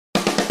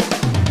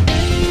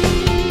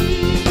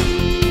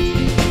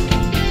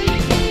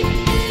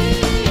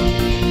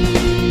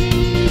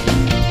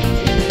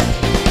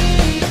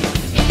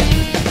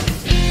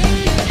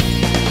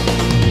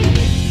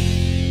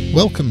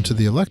Welcome to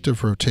the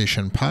Elective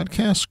Rotation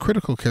Podcast,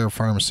 Critical Care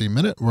Pharmacy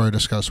Minute, where I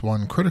discuss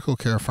one critical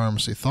care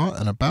pharmacy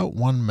thought in about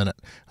 1 minute.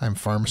 I'm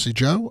Pharmacy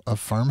Joe of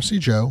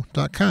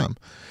PharmacyJoe.com.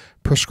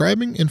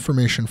 Prescribing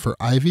information for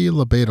IV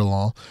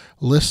labetatol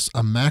lists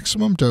a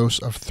maximum dose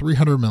of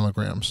 300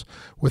 milligrams,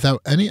 without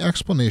any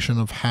explanation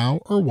of how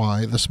or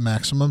why this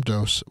maximum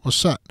dose was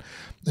set.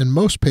 In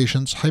most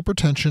patients,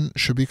 hypertension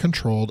should be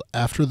controlled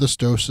after this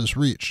dose is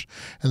reached,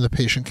 and the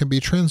patient can be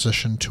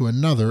transitioned to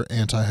another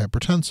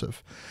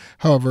antihypertensive.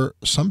 However,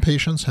 some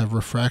patients have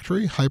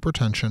refractory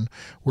hypertension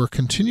where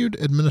continued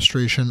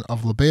administration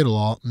of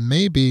labetatol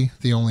may be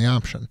the only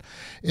option.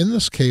 In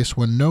this case,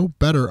 when no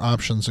better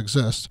options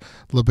exist,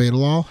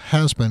 labetatol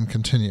has been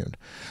continued.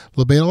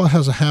 Labetatol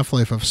has a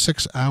half-life of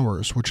 6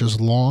 hours, which is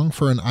long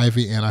for an IV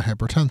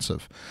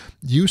antihypertensive.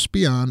 Use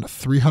beyond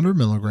 300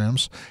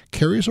 milligrams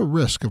carries a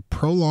risk of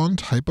prolonged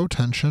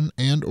hypotension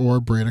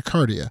and/or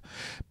bradycardia.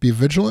 Be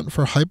vigilant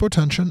for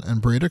hypotension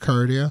and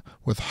bradycardia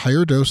with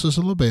higher doses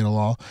of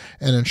labetatol,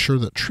 and ensure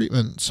that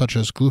treatment such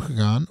as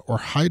glucagon or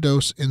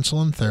high-dose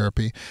insulin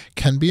therapy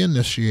can be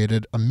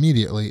initiated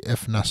immediately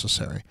if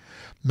necessary.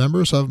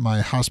 Members of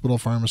my Hospital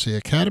Pharmacy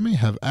Academy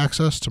have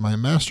access to my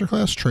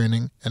masterclass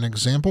training and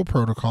example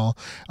protocol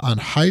on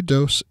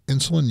high-dose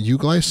insulin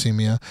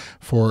euglycemia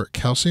for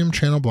calcium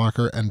channel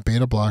blocker and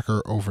beta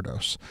blocker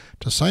overdose.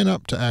 To sign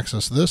up to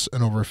access this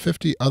and over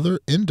 50 other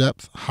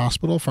in-depth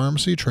hospital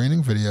pharmacy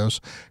training videos,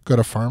 go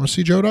to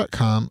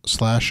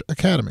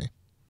pharmacyjoe.com/academy.